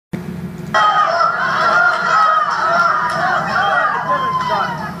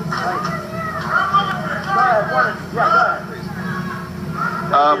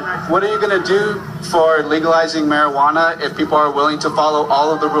What are you going to do for legalizing marijuana if people are willing to follow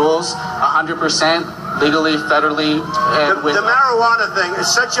all of the rules 100%, legally, federally? And the marijuana thing is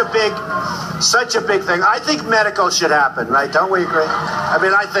such a big thing. I think medical should happen, right? Don't we agree? I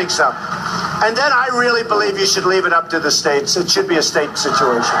mean, I think so. And then I really believe you should leave it up to the states. It should be a state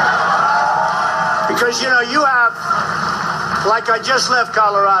situation. Because, you know, you have, like I just left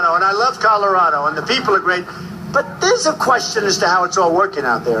Colorado, and I love Colorado, and the people are great. But there's a question as to how it's all working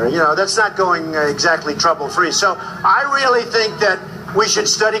out there. You know, that's not going exactly trouble-free. So I really think that we should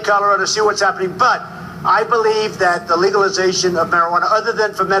study Colorado, see what's happening. But I believe that the legalization of marijuana, other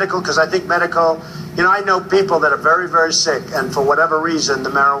than for medical, because I think medical, you know, I know people that are very, very sick, and for whatever reason, the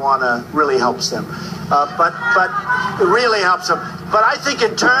marijuana really helps them. But it really helps them. But I think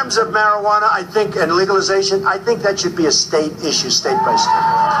in terms of marijuana, I think, and legalization, I think that should be a state issue, state by state.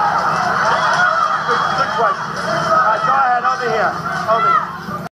 Good question. All right, go ahead, over here. Over here.